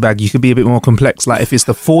sleaze bag, you could be a bit more complex. Like if it's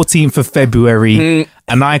the 14th of February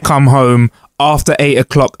and I come home after 8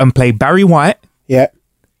 o'clock and play Barry White Yeah.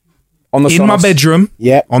 On the in my Sonos. bedroom,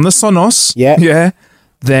 Yeah. on the Sonos, Yeah.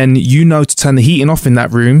 then you know to turn the heating off in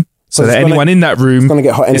that room. So 'Cause that it's gonna- anyone in that room, it's gonna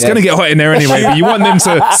get hot in It's there. going to get hot in there anyway. But you want them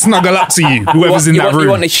to snuggle up to you, whoever's in that room. You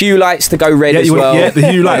want the hue lights to go red as you want, well. yeah, the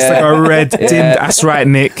hue lights to go red, dimmed. That's right,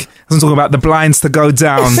 Nick. I'm talking about the blinds to go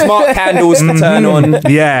down. Smart candles to turn on.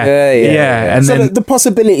 Yeah. And so then the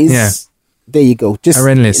possibilities, Yeah. there you go. Just Are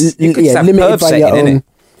endless. You could just have limited perv by your setting, own. innit?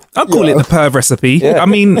 I'll call it the perv recipe. I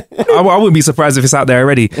mean, I wouldn't be surprised if it's out there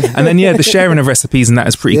already. And then, the sharing of recipes and that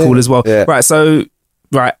is pretty cool as well. Yeah. Right, so,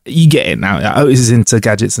 you get it now. Otis is into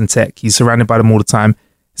gadgets and tech. He's surrounded by them all the time.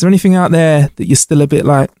 Is there anything out there that you're still a bit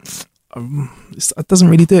like, it doesn't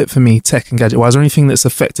really do it for me, tech and gadget-wise? Is there anything that's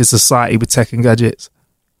affected society with tech and gadgets?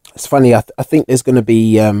 It's funny. I think there's going to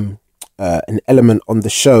be an element on the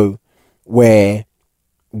show where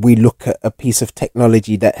we look at a piece of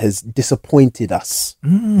technology that has disappointed us.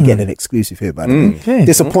 You get an exclusive here, by the way. Okay.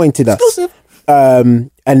 Disappointed us.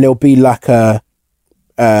 And there'll be like a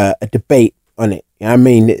debate on it. You know what I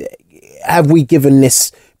mean, have we given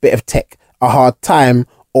this bit of tech a hard time,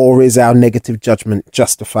 or is our negative judgment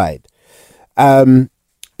justified?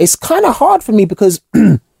 It's kind of hard for me because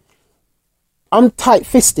I'm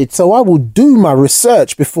tight-fisted, so I will do my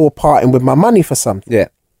research before parting with my money for something. Yeah.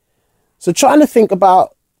 So trying to think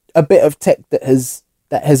about a bit of tech that has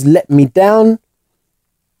let me down.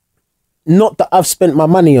 Not that I've spent my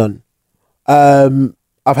money on.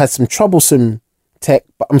 I've had some troublesome tech,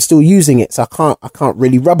 but I'm still using it, so I can't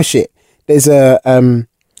really rubbish it. There's a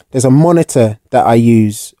monitor that I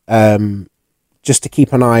use just to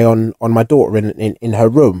keep an eye on my daughter in her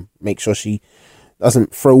room, make sure she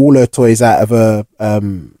doesn't throw all her toys out of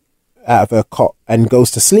her cot and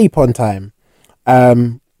goes to sleep on time.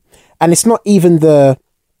 And it's not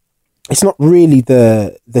really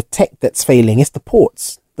the tech that's failing. It's the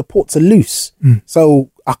ports. The ports are loose,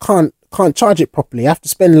 so I can't charge it properly. I have to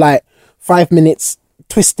spend like 5 minutes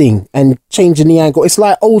twisting and changing the angle. It's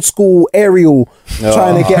like old school aerial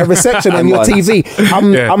trying to get a reception on your TV.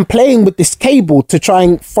 I'm playing with this cable to try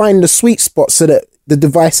and find the sweet spot so that the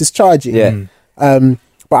device is charging. Yeah.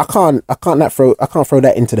 But I can't throw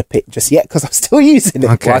that into the pit just yet because I'm still using it.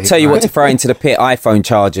 Okay. Well, I'll tell you what to throw into the pit: iPhone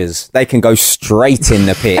chargers. They can go straight in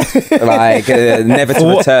the pit, like never to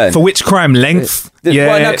return. For which crime? Length?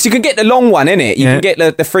 Well, no, because you can get the long one, innit? You can get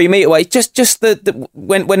the 3 meter way. Just the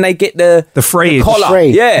when they get the frayed collar,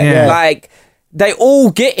 frayed. yeah, like they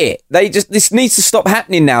all get it. This needs to stop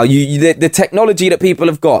happening now. The technology that people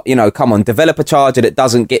have got, come on, develop a charger that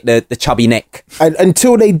doesn't get the chubby neck. And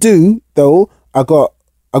until they do, though, I got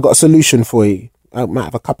a solution for you. I might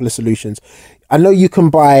have a couple of solutions. I know you can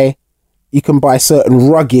buy certain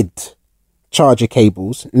rugged charger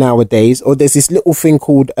cables nowadays, or there's this little thing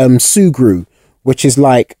called Sugru, which is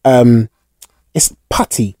like it's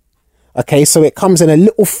putty. Okay, so it comes in a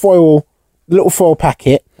little foil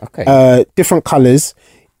packet. Okay. Different colours.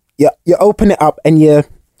 You open it up and you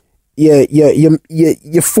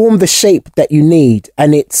form the shape that you need,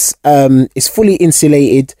 and it's fully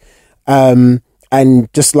insulated.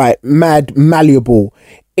 And just like mad malleable.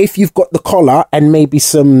 If you've got the collar and maybe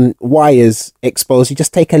some wires exposed, you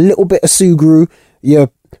just take a little bit of Sugru,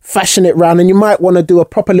 you fashion it round, and you might want to do a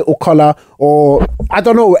proper little collar, or I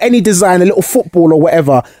don't know, any design, a little football or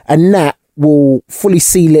whatever, and that will fully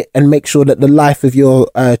seal it and make sure that the life of your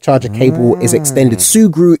charger cable is extended.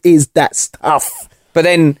 Sugru is that stuff. But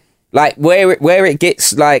then, like where it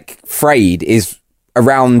gets like frayed is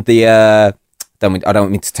around the. I don't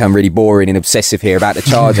mean to turn really boring and obsessive here about the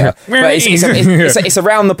charger, but it's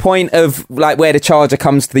around the point of like where the charger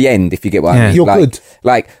comes to the end, if you get what I mean. You're good.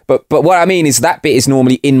 But what I mean is that bit is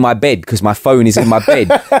normally in my bed because my phone is in my bed.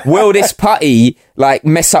 Will this putty like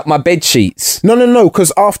mess up my bed sheets? No,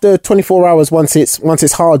 because after 24 hours, once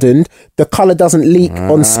it's hardened, the colour doesn't leak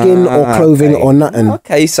on skin or clothing or nothing.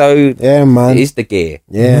 Okay, so yeah, man, it is the gear.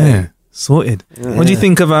 Yeah. Sorted. What do you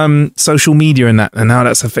think of social media and that, and how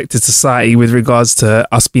that's affected society with regards to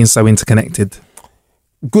us being so interconnected?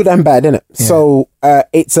 Good and bad, innit? Yeah. So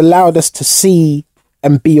it's allowed us to see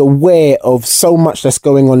and be aware of so much that's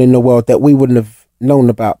going on in the world that we wouldn't have known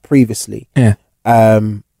about previously. Yeah.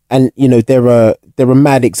 And there are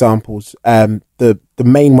mad examples. The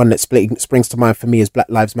main one that springs to mind for me is Black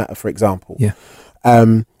Lives Matter, for example. Yeah.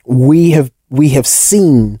 We have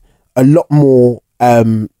seen a lot more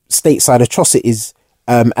stateside atrocities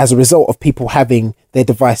as a result of people having their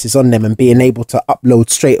devices on them and being able to upload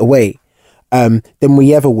straight away, than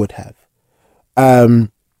we ever would have.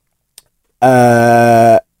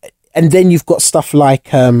 And then you've got stuff like,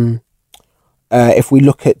 if we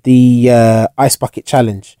look at the Ice Bucket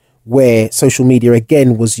Challenge, where social media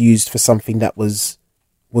again was used for something that was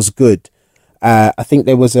good. I think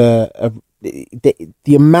there was the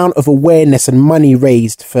amount of awareness and money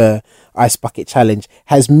raised for Ice Bucket Challenge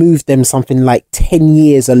has moved them something like 10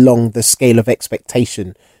 years along the scale of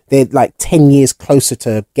expectation. They're like 10 years closer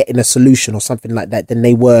to getting a solution or something like that than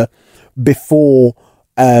they were before,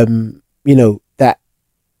 that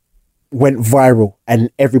went viral and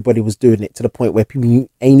everybody was doing it, to the point where people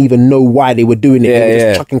ain't even know why they were doing it. They were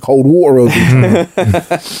just chucking cold water over each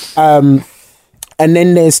other. And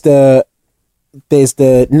then there's the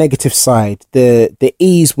negative side, the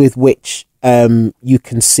ease with which you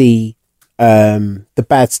can see the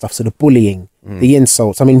bad stuff, so the bullying, the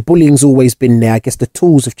insults. I mean, bullying's always been there. I guess the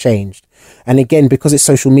tools have changed, and again, because it's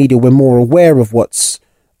social media, we're more aware of what's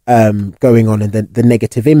going on and the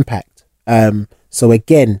negative impact. So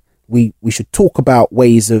again, we should talk about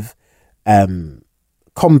ways of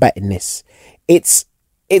combating this. It's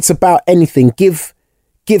about anything. Give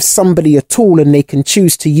somebody a tool and they can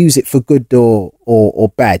choose to use it for good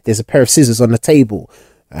or bad. There's a pair of scissors on the table.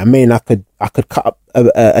 I mean, I could cut up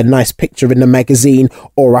a nice picture in the magazine,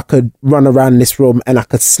 or I could run around this room and I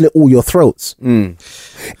could slit all your throats.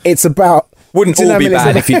 It's about... Wouldn't all be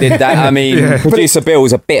bad if you did that. I mean, Producer Bill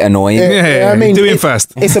was a bit annoying. I mean, do it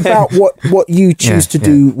first. It's about what you choose to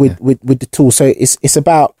do with the tool. So it's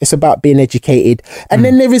about being educated, and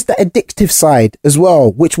then there is the addictive side as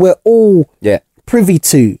well, which we're all privy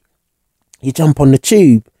to. You jump on the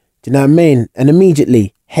tube, do you know what I mean? And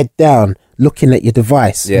immediately head down, looking at your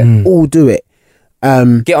device. All do it.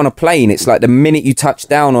 Get on a plane, it's like the minute you touch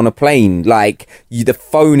down on a plane, like the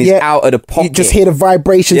phone is out of the pocket. You just hear the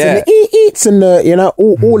vibrations and the eats and the,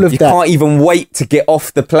 all of you that. You can't even wait to get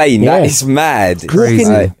off the plane. That is mad.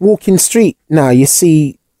 Walking street now, you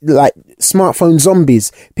see like smartphone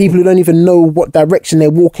zombies, people who don't even know what direction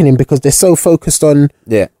they're walking in because they're so focused on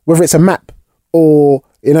whether it's a map or...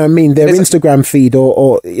 You know what I mean? Their Instagram feed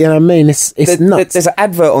or you know what I mean? It's nuts. There's an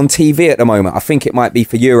advert on TV at the moment. I think it might be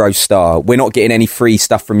for Eurostar. We're not getting any free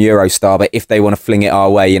stuff from Eurostar, but if they want to fling it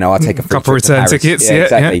our way, I'll take a free couple return tickets. Yeah,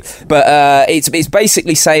 exactly. Yeah. But it's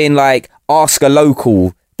basically saying like, ask a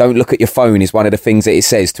local. Don't look at your phone is one of the things that it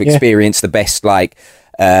says to experience the best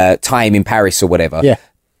time in Paris or whatever. Yeah.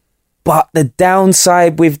 But the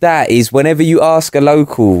downside with that is whenever you ask a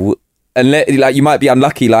local, and you might be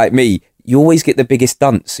unlucky like me, you always get the biggest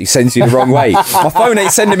dunce who sends you the wrong way. My phone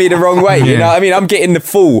ain't sending me the wrong way. You know what I mean? I'm getting the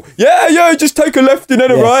full, just take a left and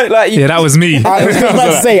then a right. That was me. I was about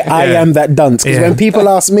to say, I am that dunce. Because when people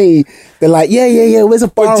ask me, they're like, where's a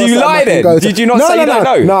bar? But do you lie then? Did you not say you don't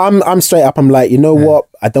know? No, I'm straight up. I'm like, you know what?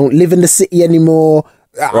 I don't live in the city anymore.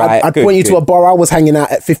 I'd point you to a bar I was hanging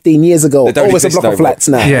out at 15 years ago. Always a block of flats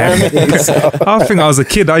now. Yeah. I think I was a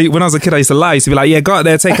kid. When I was a kid, I used to lie. I used to be like, go out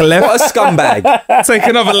there, take a left. What a scumbag. Take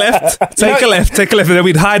another left. Take a left. And then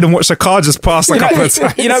we'd hide and watch the car just pass a couple of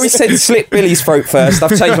times. We said slit Billy's throat first.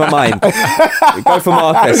 I've changed my mind. Go for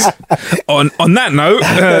Marcus. On that note,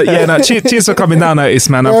 cheers for coming down, Otis,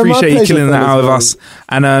 man. I appreciate you killing that out with us.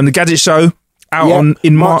 And the Gadget Show out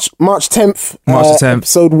in March 10th. March 10th.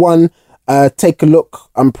 Episode 1. Take a look.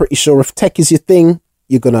 I'm pretty sure if tech is your thing,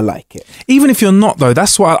 you're gonna like it. Even if you're not, though,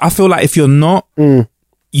 that's why I feel like if you're not,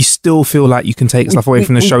 you still feel like you can take stuff away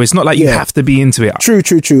from the show. It's not like you have to be into it. True.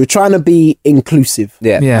 We're trying to be inclusive.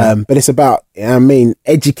 But it's about,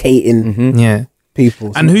 educating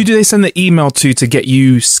people. And who do they send the email to get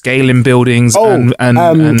you scaling buildings? And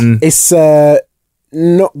it's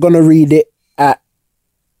not gonna read it at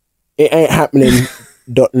it ain't happening.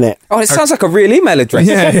 .net. Oh, it sounds like a real email address.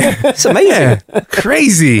 It's amazing.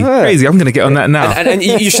 Crazy. I'm going to get on that now. And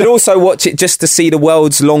you should also watch it just to see the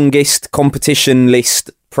world's longest competition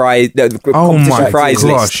list prize. Prize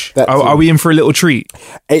list. Are we in for a little treat?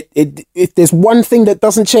 If there's one thing that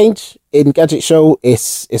doesn't change in Gadget Show,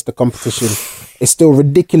 it's the competition. It's still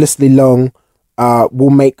ridiculously long. Will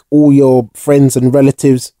make all your friends and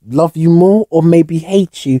relatives love you more or maybe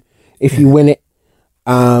hate you if you win it.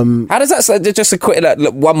 How does that? Just a quick,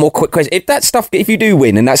 one more quick question. If you do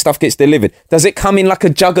win and that stuff gets delivered, does it come in like a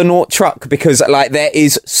juggernaut truck? Because there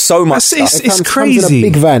is so much stuff. It's crazy. Comes in a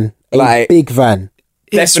big van. Big van.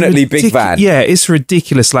 Definitely big van. Yeah, it's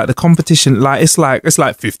ridiculous. Like the competition, it's like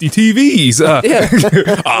 50 TVs,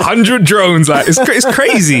 100 drones. It's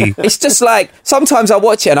crazy. It's just like sometimes I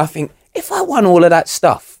watch it and I think, if I won all of that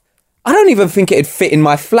stuff, I don't even think it'd fit in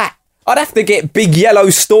my flat. I'd have to get big yellow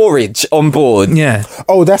storage on board. Yeah.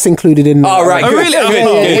 Oh, that's included in. Oh, right. Oh, really?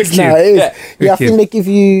 It is. I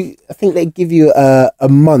think they give you a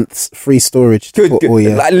month's free storage. To put all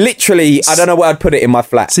your... Like literally, I don't know where I'd put it in my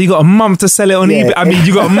flat. So you got a month to sell it on eBay. I mean,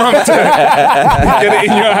 you got a month to get it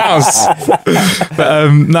in your house. But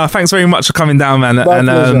no, thanks very much for coming down, man. My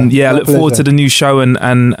pleasure. I look forward to the new show and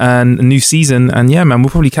a new season. And yeah, man, we'll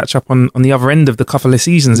probably catch up on the other end of the couple of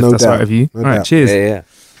seasons if that's all right with you. All right, cheers. Yeah.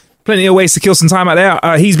 Plenty of ways to kill some time out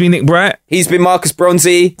there. He's been Nick Bright. He's been Marcus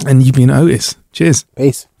Bronzy. And you've been Otis. Cheers.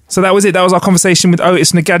 Peace. So that was it. That was our conversation with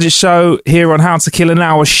Otis and the Gadget Show here on How to Kill an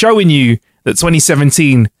Hour, showing you that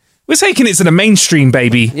 2017, we're taking it to the mainstream,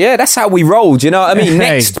 baby. Yeah, that's how we rolled, you know what I mean? Hey.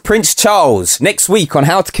 Next, Prince Charles. Next week on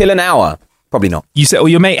How to Kill an Hour. Probably not. You said,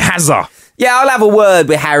 your mate Hazza. Yeah, I'll have a word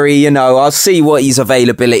with Harry, you know. I'll see what his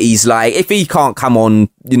availability's like. If he can't come on,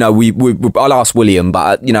 you know, I'll ask William,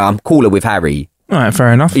 but, you know, I'm cooler with Harry. All right,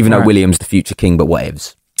 fair enough. Even though William's the future king, but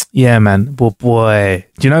whatevs. Yeah, man. Well, boy.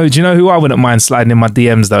 Do you know who I wouldn't mind sliding in my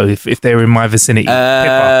DMs though if they were in my vicinity?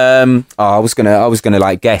 I was gonna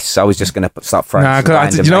like guess. I was just gonna start throwing. Nah,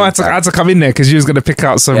 because I had to come in there because you was gonna pick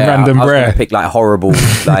out some random I was rare. gonna pick like horrible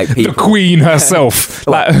like people. The Queen herself,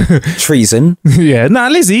 like treason. Yeah, nah,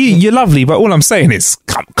 Lizzie, you're lovely, but all I'm saying is,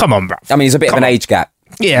 come on, bro. I mean, it's a bit of an age gap.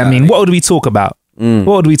 Yeah, I mean, what would we talk about? What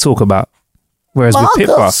would we talk about? Whereas Marcus,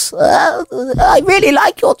 with Pippa, I really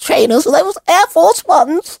like your trainers. Those Air Force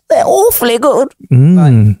Ones, they're awfully good.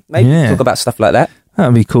 Maybe talk about stuff like that.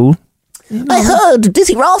 That'd be cool. I heard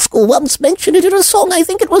Dizzy Rascal once mention it in a song. I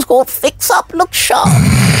think it was called Fix Up, Look Sharp.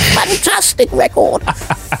 Fantastic record.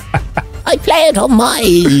 I play it on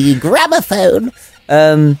my gramophone.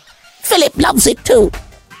 Philip loves it too.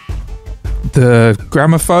 The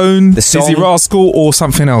gramophone, the song, Dizzy Rascal, or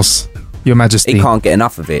something else, Your Majesty. He can't get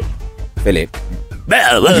enough of it. Philip.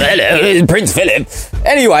 Well, hello, Prince Philip.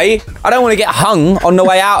 Anyway, I don't want to get hung on the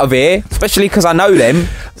way out of here, especially because I know them.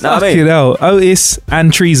 Know what I mean? Hell, Otis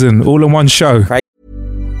and treason all in one show.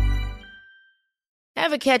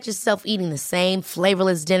 Ever catch yourself eating the same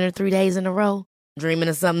flavorless dinner 3 days in a row? Dreaming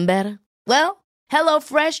of something better? Well,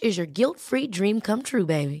 HelloFresh is your guilt-free dream come true,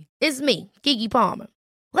 baby. It's me, Keke Palmer.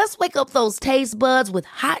 Let's wake up those taste buds with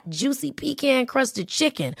hot, juicy pecan-crusted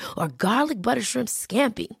chicken or garlic butter shrimp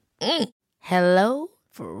scampi. Hello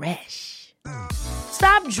Fresh.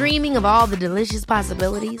 Stop dreaming of all the delicious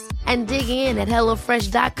possibilities and dig in at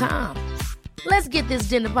HelloFresh.com. Let's get this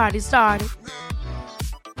dinner party started.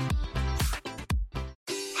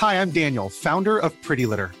 Hi, I'm Daniel, founder of Pretty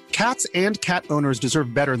Litter. Cats and cat owners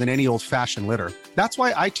deserve better than any old-fashioned litter. That's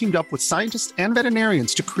why I teamed up with scientists and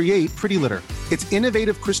veterinarians to create Pretty Litter. Its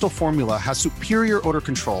innovative crystal formula has superior odor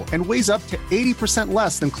control and weighs up to 80%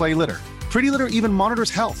 less than clay litter. Pretty Litter even monitors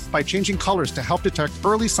health by changing colors to help detect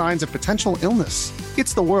early signs of potential illness.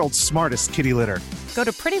 It's the world's smartest kitty litter. Go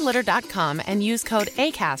to prettylitter.com and use code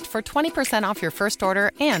ACAST for 20% off your first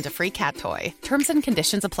order and a free cat toy. Terms and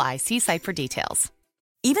conditions apply. See site for details.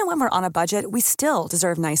 Even when we're on a budget, we still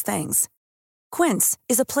deserve nice things. Quince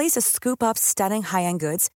is a place to scoop up stunning high-end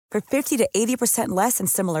goods for 50 to 80% less than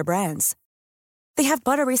similar brands. They have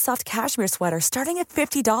buttery soft cashmere sweaters starting at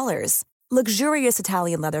 $50, luxurious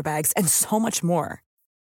Italian leather bags, and so much more.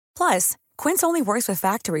 Plus, Quince only works with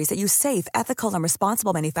factories that use safe, ethical, and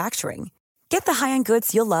responsible manufacturing. Get the high-end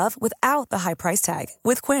goods you'll love without the high price tag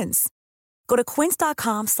with Quince. Go to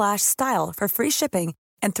quince.com/style for free shipping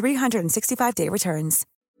and 365-day returns.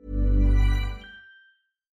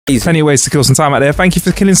 Plenty of ways to kill some time out there. Thank you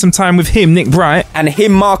for killing some time with him, Nick Bright. And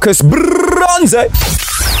him, Marcus Bronzy.